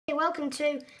welcome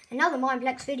to another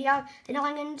Mindplex video, and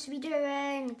I'm going to be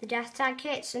doing the death tag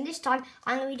kits, and this time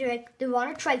I'm going to be doing the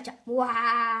Runner Traitor.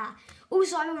 Wow!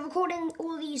 Also, I'm recording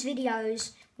all these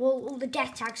videos, well, all the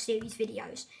death tag series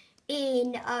videos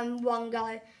in one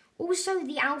go. Also,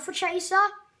 the Alpha Chaser,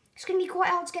 it's going to be quite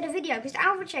hard to get a video because the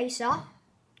Alpha Chaser,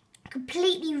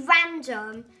 completely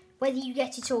random whether you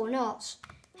get it or not.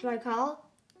 Hello, Carl.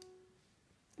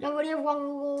 Nobody have one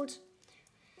reward.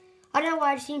 I don't know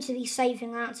why I seem to be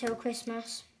saving that till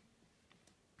Christmas.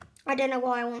 I don't know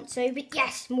why I want to, but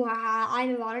yes, wow,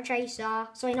 I'm a Runner Chaser.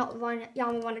 Sorry, not a Runner, yeah,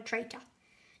 I'm a Runner Traitor,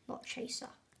 not Chaser.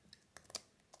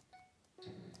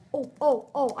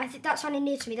 Oh, I think that sounded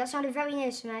near to me. That sounded very near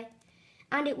to me.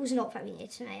 And it was not very near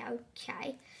to me,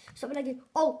 okay. So I'm going to go,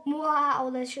 oh,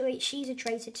 wow, she's a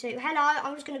traitor too. Hello,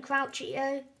 I'm just going to crouch at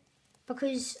you.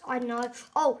 Because, I don't know.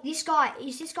 Oh, this guy,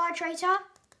 is this guy a traitor?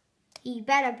 He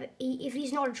better, if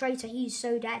he's not a traitor, he's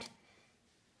so dead.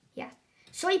 Yeah.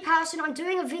 Sorry, person, I'm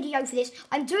doing a video for this.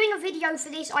 I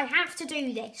have to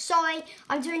do this. Sorry,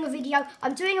 I'm doing a video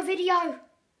for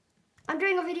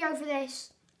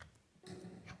this.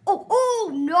 Oh,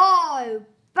 no.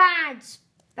 Bad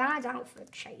Alpha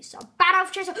Chaser.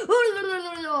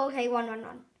 Okay,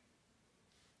 run.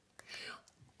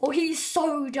 Oh, he's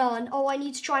so done. Oh, I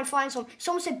need to try and find someone.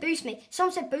 Someone said boost me.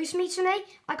 Someone said boost me to me.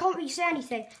 I can't really say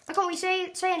anything.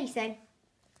 Say anything.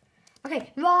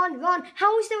 Okay, run.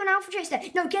 How is there an Alpha Chaser?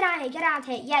 No, get out of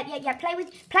here. Yeah.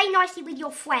 Play nicely with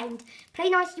your friend.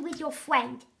 Okay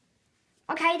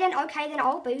then,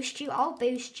 I'll boost you.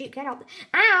 Get up.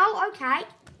 Ow, okay.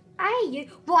 Hey, you.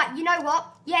 Right, you know what?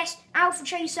 Yes, Alpha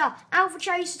Chaser time.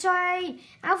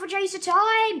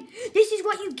 This is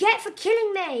what you get for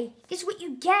killing me. This is what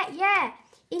you get, yeah.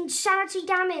 Insanity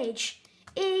damage.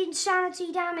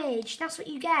 That's what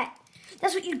you get.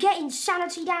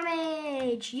 Insanity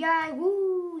damage. Yeah,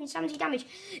 woo, insanity damage.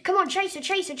 Come on, Chaser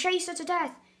to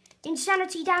death.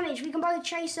 Insanity damage. We can both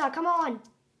Chaser. Come on.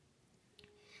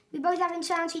 We both have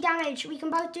insanity damage. We can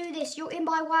both do this. You're in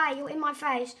my way. You're in my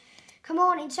face. Come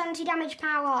on, insanity damage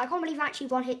power. I can't believe I actually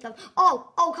one-hit them.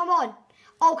 Oh, come on.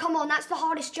 That's the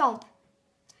hardest jump.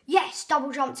 Yes,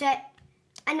 double jumped it.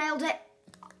 I nailed it.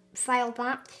 Failed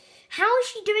that. How is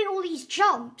she doing all these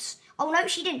jumps? Oh, no,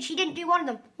 she didn't. She didn't do one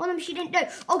of them. She didn't do.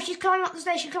 Oh, she's climbing up the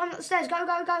stairs.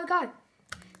 Go.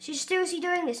 She's seriously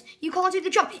doing this. You can't do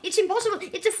the jump. It's impossible.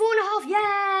 It's a 4.5.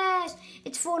 Yes.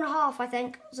 It's 4.5, I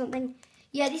think. Something.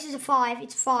 Yeah, this is a 5.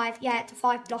 It's a 5. Yeah, it's a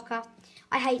 5 blocker.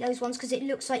 I hate those ones because it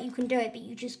looks like you can do it, but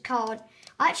you just can't.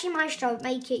 I actually managed to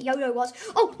make it YOLO once.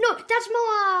 Oh, no, that's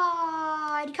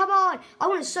mine. Come on. I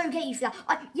want to so get you for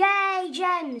that. Yay,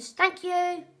 gems. Thank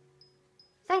you.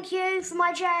 Thank you for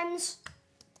my gems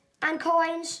and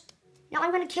coins. Now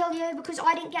I'm going to kill you because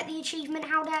I didn't get the achievement.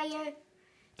 How dare you?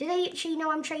 Do they actually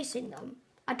know I'm chasing them?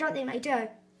 I don't think they do.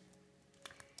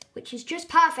 Which is just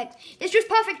perfect. It's just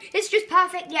perfect. Yep. It's just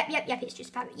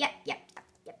perfect. Yep.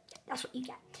 That's what you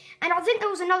get. And I think there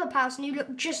was another person who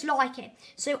looked just like it.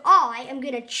 So I am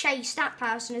going to chase that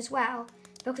person as well.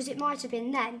 Because it might have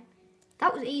been them.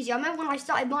 That was easy. I remember when I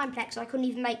started Mindplex, I couldn't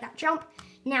even make that jump.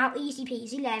 Now, easy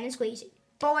peasy, lemon squeezy.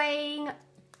 Boing.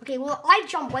 Okay, well, I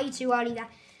jumped way too early there.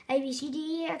 A, B, C,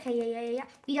 D, okay, yeah.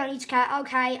 We don't need to care.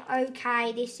 Okay,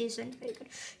 this isn't very good.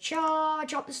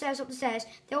 Charge up the stairs.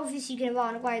 They're obviously going to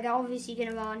run away. They're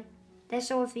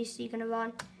so obviously going to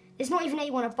run. There's not even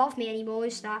anyone above me anymore,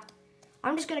 is there?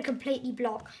 I'm just going to completely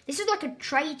block. This is like a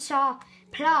Traitor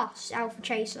plus Alpha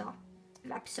Chaser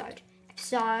episode.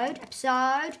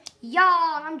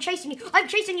 Yeah, I'm chasing you.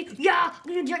 Yeah,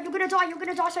 you're going to die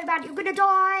so bad. You're going to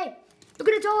die.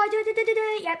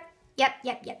 Yep.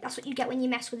 That's what you get when you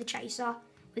mess with a Chaser.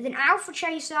 With an Alpha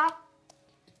Chaser.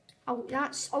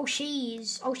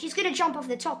 She's going to jump off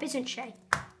the top, isn't she?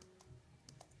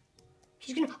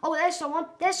 She's going to, there's someone.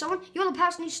 You're the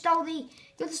person who stole the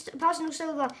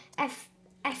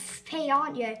FP,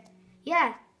 aren't you?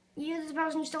 Yeah, you're the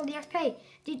person who stole the FP.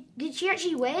 Did she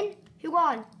actually win? Who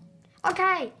won?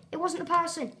 Okay, it wasn't the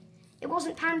person. It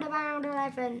wasn't Panda Round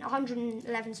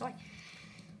 111, sorry.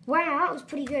 Wow, that was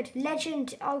pretty good.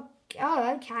 Legend,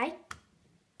 okay.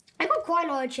 I got quite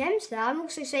a lot of gems there. I'm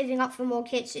also saving up for more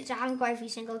kits since I haven't got every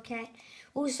single kit.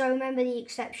 Also, remember the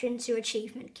exception to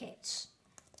achievement kits.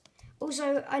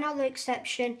 Also, another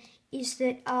exception is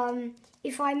that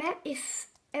if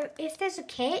there's a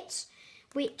kit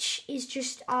which is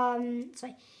just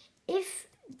if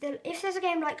there's a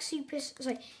game like in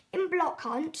Block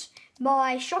Hunt,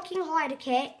 my Shocking Hider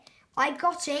kit, I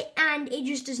got it and it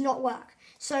just does not work.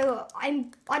 So I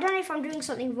don't know if I'm doing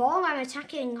something wrong. I'm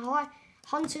attacking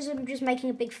hunters and just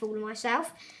making a big fool of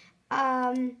myself.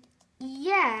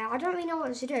 yeah, I don't really know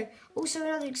what to do. Also,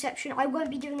 another exception, I won't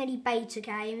be doing any beta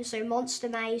games, so Monster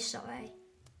Maze, sorry.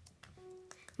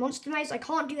 Monster Maze, I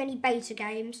can't do any beta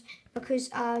games because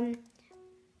I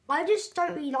just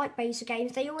don't really like beta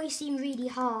games. They always seem really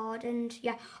hard, and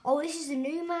yeah. Oh, this is a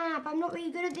new map. I'm not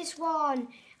really good at this one. And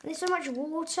there's so much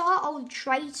water. Oh,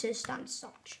 traitors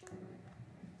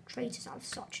Traitors have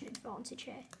such an advantage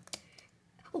here.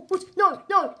 Oh, what? No,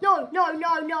 no, no, no,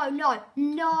 no, no, no,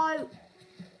 no.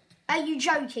 Are you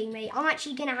joking me? I'm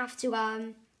actually gonna have to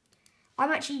I'm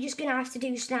actually just gonna have to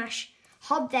do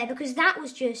 /hub there because that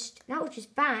was just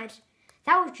bad.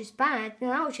 That was just bad.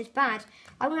 No, that was just bad.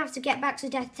 I'm gonna have to get back to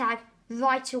death tag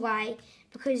right away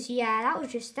because yeah, that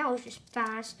was just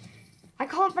bad. I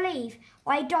can't believe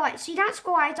I died. See, that's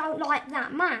why I don't like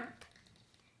that map.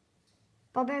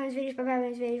 Barbarians Village.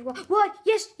 What?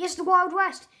 Yes, the Wild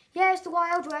West. Yes, the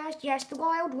Wild West. Yes, the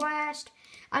Wild West.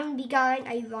 I'm going to be going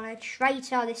over on a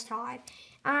traitor this time.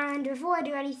 And before I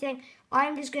do anything,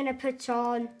 I'm just going to put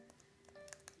on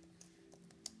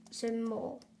some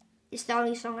more. It's the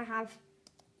only song I have.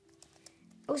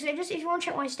 Also, just if you want to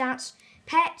check my stats,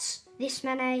 pets, this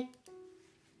many.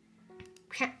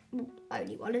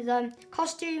 Only one of them.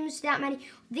 Costumes, that many.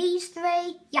 These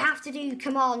 3, you have to do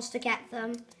commands to get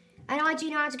them. And I do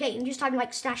know how to get them. Just type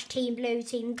like /team blue,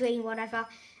 team green, whatever.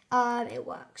 It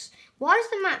works. Why does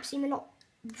the map seem a lot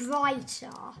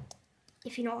brighter?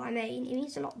 If you know what I mean. It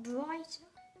means a lot brighter.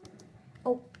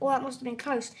 Oh, that must have been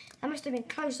close. That must have been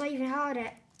close. I even heard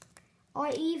it.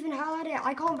 I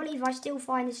can't believe I still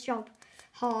find this jump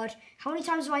hard. How many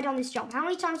times have I done this jump?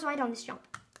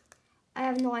 I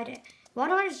have no idea. Why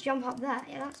don't I just jump up there?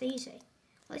 Yeah, that's easy.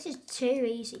 Well, this is too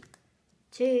easy.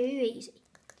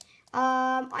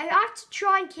 I have to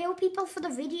try and kill people for the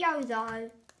video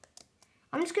though.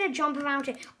 I'm just going to jump around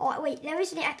here. Oh, wait, there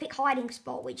is an epic hiding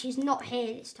spot, which is not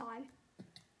here this time.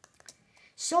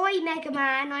 Sorry, Mega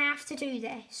Man, I have to do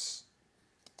this.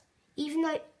 Even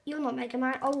though you're not Mega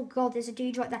Man. Oh, God, there's a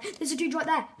dude right there.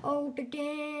 Oh,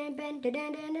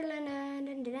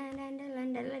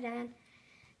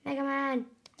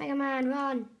 Mega Man,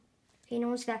 run. Okay, no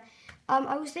one's there.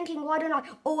 I was thinking, why don't I...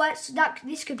 Oh,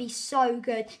 this could be so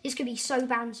good. This could be so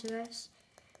banterous.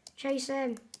 Chase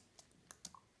him.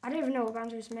 I don't even know what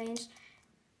banterous means.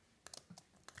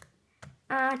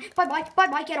 And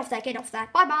bye-bye, get off there.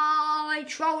 Bye-bye,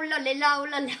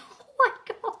 troll-la-li-lo-la-la. Oh, my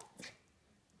God.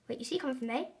 Wait, you see coming for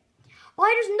me?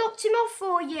 I just knocked him off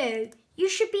for you. You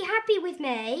should be happy with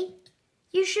me.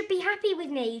 You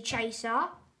Chaser.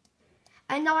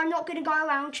 And no, I'm not going to go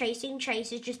around chasing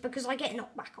chasers just because I get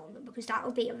knocked back on them, because that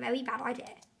would be a very bad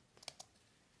idea.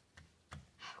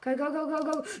 Go.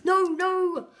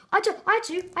 No. I had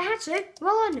to.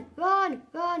 Run.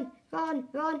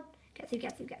 Get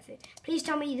through. Please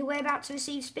tell me that we're about to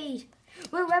receive speed.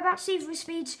 We're about to receive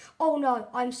speeds. Oh no,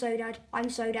 I'm so dead.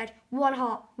 One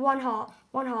heart.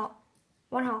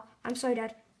 I'm so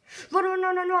dead. Run.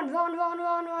 Dun.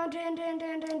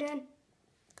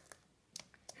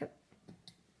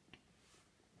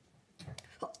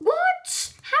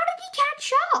 What? How did he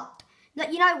catch up? No,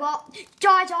 you know what?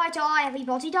 Die.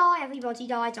 Everybody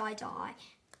die.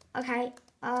 Okay.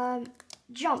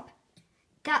 Jump.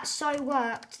 That so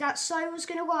worked. That so was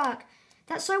going to work.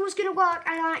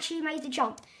 And I actually made the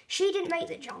jump. She didn't make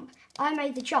the jump. I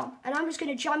made the jump. And I'm just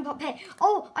going to jump up here.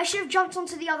 Oh, I should have jumped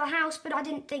onto the other house, but I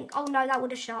didn't think. Oh, no, that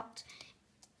would have sucked.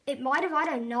 It might have. I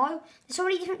don't know. There's so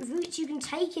many different routes you can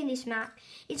take in this map.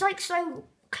 It's like so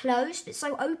close, but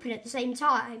so open at the same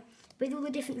time. With all the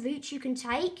different routes you can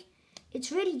take.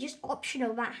 It's really just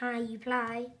optional about how you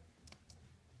play.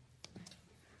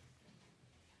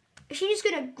 She's just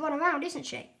going to run around, isn't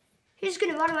she? She's just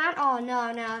going to run around. Oh,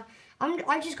 no.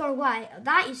 I just got away.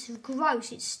 That is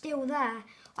gross. It's still there.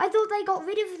 I thought they got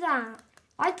rid of that.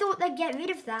 I thought they'd get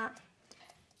rid of that.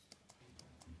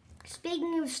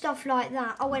 Speaking of stuff like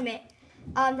that. Oh, wait a minute.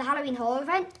 The Halloween horror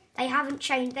event, they haven't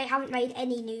changed. They haven't made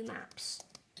any new maps.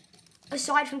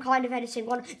 Aside from kind of editing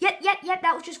one. Yep.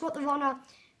 That was just what the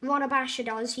Runner Basher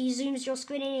does. He zooms your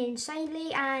screen in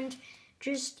insanely and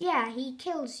just, yeah, he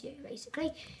kills you,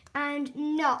 basically. And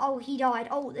no, oh, he died.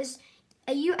 Oh, there's...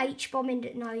 Are you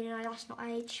H-bombing? No, that's not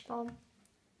H-bomb.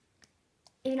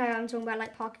 Even though I'm talking about,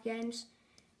 like, Parker Games.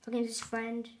 Parker Games'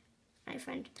 friend. My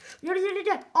friend.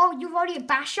 Oh, you're already a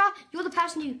basher? You're the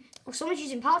person who... Oh, someone's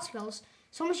using particles.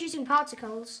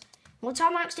 One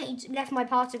time I accidentally left my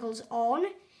particles on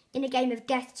in a game of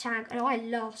Death Tag, and I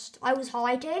lost. I was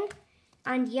hiding,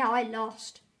 and yeah, I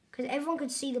lost. Because everyone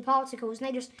could see the particles, and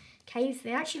they just came for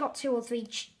me. I actually got 2 or 3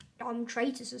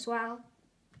 traitors as well.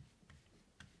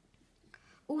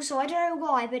 Also, I don't know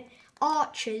why, but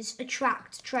archers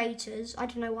attract traitors. I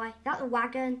don't know why. That's a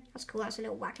wagon. That's cool. That's a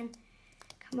little wagon.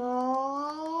 Come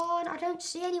on. I don't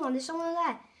see anyone. There's someone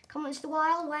there. Come on, it's the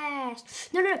Wild West.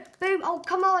 No, no, boom. Oh,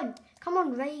 come on. Come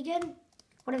on, Reagan.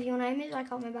 Whatever your name is, I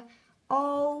can't remember.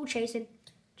 Oh, chase him.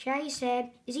 Chase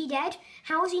him. Is he dead?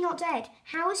 How is he not dead?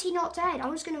 How is he not dead?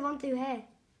 I'm just going to run through here.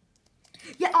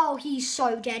 Yeah, oh, he's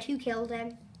so dead. Who killed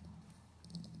him?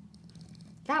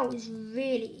 That was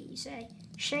really easy.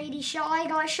 Shady Shy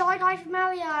Guy from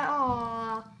Mario.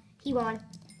 Aww, he won.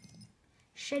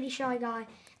 Shady Shy Guy.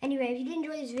 Anyway, if you did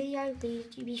enjoy this video, please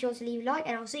be sure to leave a like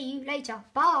and I'll see you later.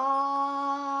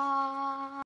 Bye!